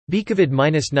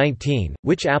COVID-19,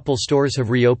 which Apple stores have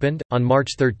reopened? On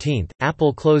March 13,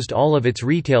 Apple closed all of its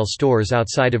retail stores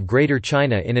outside of Greater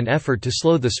China in an effort to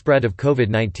slow the spread of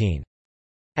COVID-19.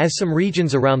 As some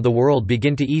regions around the world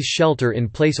begin to ease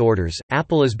shelter-in-place orders,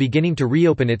 Apple is beginning to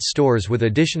reopen its stores with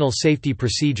additional safety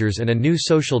procedures and a new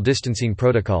social distancing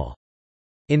protocol.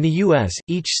 In the U.S.,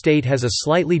 each state has a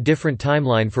slightly different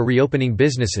timeline for reopening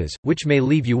businesses, which may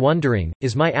leave you wondering,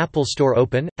 is my Apple Store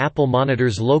open? Apple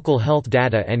monitors local health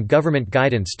data and government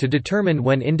guidance to determine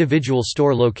when individual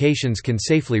store locations can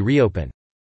safely reopen.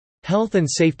 Health and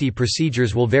safety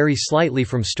procedures will vary slightly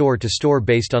from store to store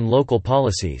based on local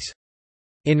policies.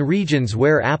 In regions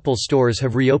where Apple stores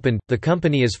have reopened, the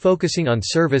company is focusing on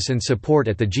service and support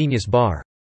at the Genius Bar.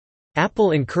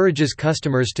 Apple encourages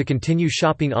customers to continue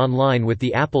shopping online with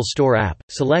the Apple Store app.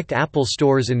 Select Apple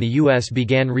stores in the U.S.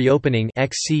 began reopening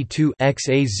XC2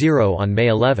 XA0 on May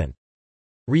 11.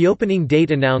 Reopening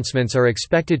date announcements are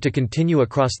expected to continue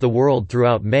across the world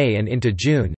throughout May and into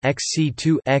June.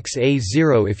 XC2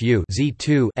 XA0 if you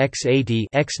Z2 X80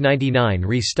 X99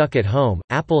 re-stuck at home,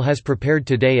 Apple has prepared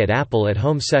today at Apple at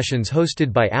Home sessions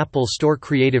hosted by Apple Store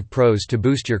creative pros to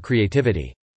boost your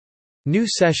creativity. New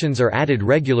sessions are added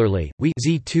regularly. We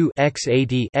Z2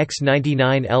 X80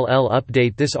 X99 LL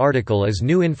update this article as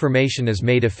new information is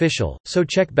made official, so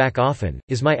check back often.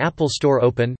 Is my Apple Store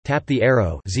open? Tap the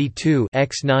arrow Z2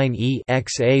 X9E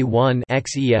XA1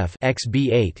 XEF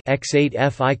XB8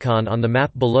 X8F icon on the map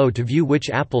below to view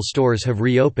which Apple stores have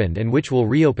reopened and which will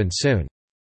reopen soon.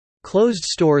 Closed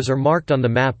stores are marked on the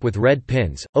map with red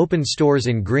pins, open stores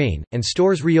in green, and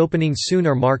stores reopening soon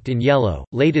are marked in yellow.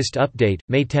 Latest update,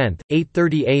 May 10,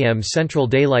 8:30 a.m. Central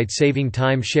Daylight Saving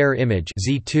Time Share Image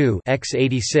Z2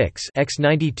 X86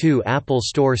 X92 Apple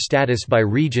Store status by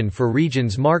region for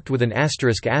regions marked with an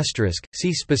asterisk.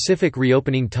 See specific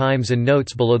reopening times and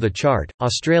notes below the chart.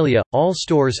 Australia, all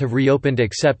stores have reopened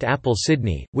except Apple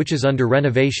Sydney, which is under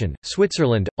renovation.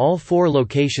 Switzerland, all 4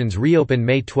 locations reopen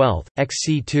May 12.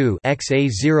 XC2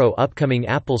 XA0 upcoming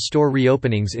Apple Store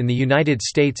reopenings in the United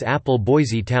States. Apple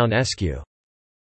Boise Town SQ